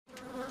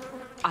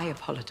I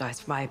apologize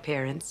for my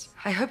appearance.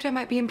 I hoped I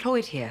might be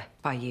employed here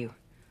by you.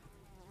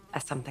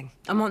 As something.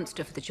 A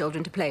monster for the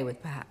children to play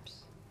with,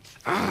 perhaps.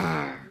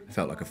 It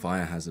felt like a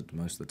fire hazard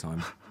most of the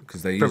time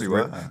because they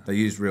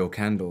used real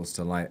candles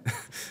to light,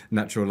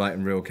 natural light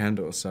and real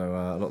candles. So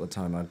a lot of the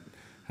time I'd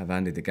have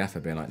Andy the gaffer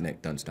being like,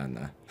 "Nick, don't stand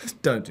there.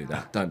 Don't do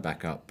that. Don't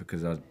back up,"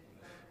 because I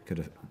could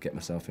have get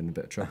myself in a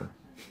bit of trouble.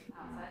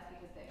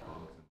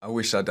 I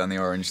wish I'd done the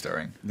orange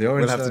stirring.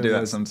 We'll have to do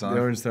that sometime.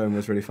 The orange stirring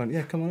was really fun.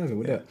 Yeah, come on over,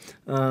 we'll do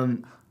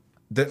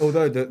it.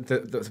 Although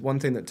the one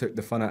thing that took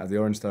the fun out of the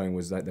orange throwing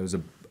was that there was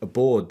a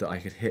board that I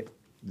could hit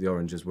the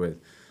oranges with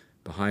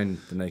behind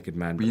the naked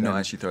man. But you're not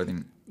actually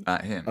throwing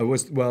at him? I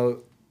was,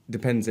 well,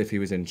 depends if he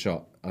was in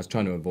shot. I was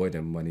trying to avoid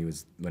him when he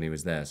was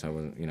there, so I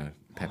wasn't,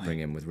 peppering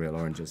him with real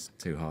oranges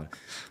too hard.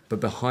 But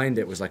behind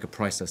it was like a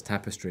priceless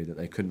tapestry that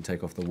they couldn't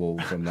take off the wall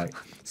from like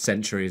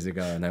centuries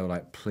ago, and they were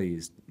like,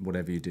 please,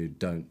 whatever you do,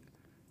 don't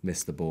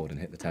miss the board and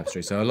hit the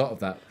tapestry. So a lot of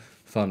that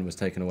fun was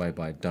taken away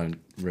by don't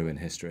ruin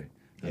history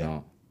and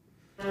art.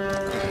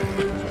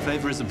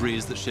 Favour is a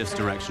breeze that shifts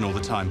direction all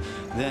the time.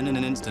 Then, in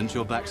an instant,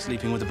 you're back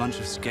sleeping with a bunch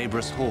of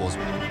scabrous whores.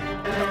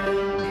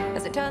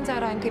 As it turns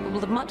out, I'm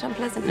capable of much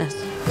unpleasantness.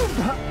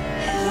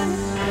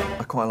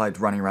 I quite liked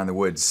running around the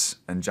woods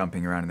and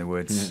jumping around in the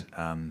woods.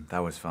 That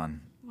was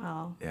fun.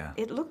 Well, yeah.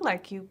 It looked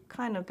like you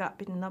kind of got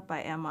beaten up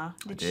by Emma.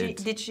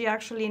 Did she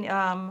actually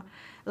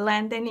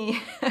land any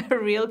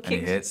real kicks?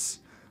 Any hits?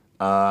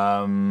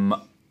 I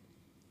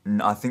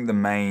think the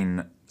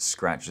main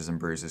scratches and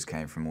bruises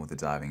came from all the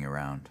diving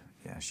around.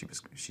 Yeah, she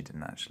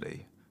didn't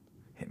actually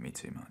hit me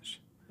too much,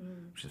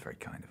 which is very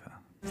kind of her.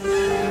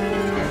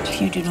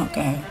 If you do not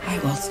go, I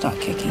will start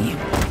kicking you,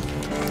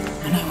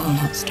 and I will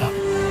not stop.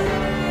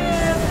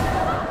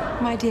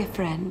 My dear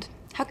friend,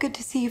 how good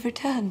to see you've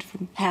returned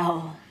from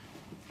hell.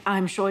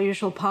 I'm sure you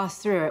shall pass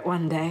through it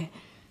one day.